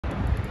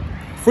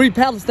Free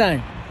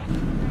Palestine.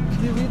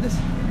 Can you read this?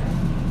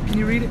 Can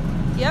you read it?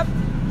 Yep.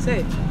 Say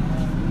it.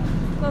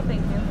 No,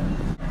 thank you.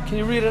 Can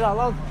you read it out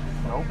loud?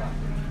 No.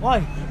 Why?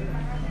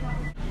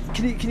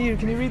 Can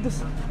you read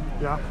this?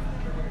 Yeah.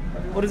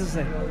 What does it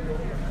say?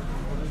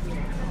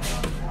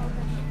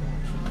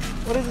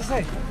 What does it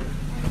say?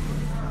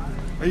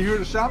 Are you here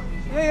to shop?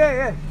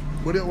 Yeah.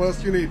 What else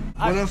do you need?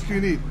 What else do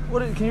you need?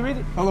 Can you read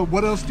it? Hello,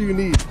 what else do you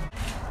need?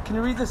 Can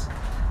you read this?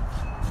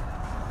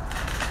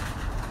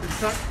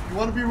 You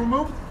want to be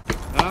removed?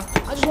 Huh?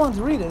 I just wanted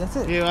to read it, that's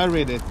it. Here, I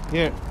read it.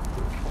 Here.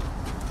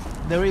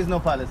 There is no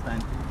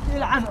Palestine.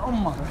 يلعن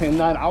أمك.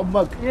 يلعن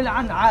عمك.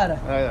 يلعن عارة.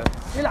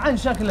 يلعن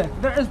شكلك.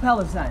 There is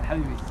Palestine,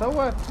 حبيبي. So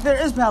what? There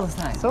is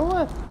Palestine. So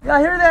what? Y'all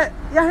hear that?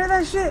 Y'all hear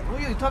that shit? Who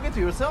are you talking to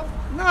yourself?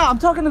 No, I'm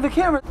talking to the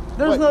camera.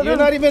 There's What? You're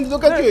not even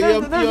look at you.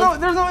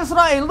 There's no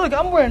Israel. Look,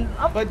 I'm wearing.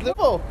 But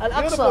beautiful.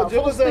 Al-Aqsa,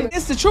 Palestine.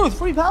 It's the truth.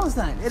 Free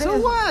Palestine. It So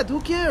is. what?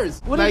 Who cares?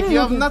 What do like mean you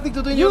have who cares? nothing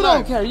to do in your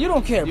life. You don't care. You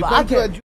don't care. You But come I care. to a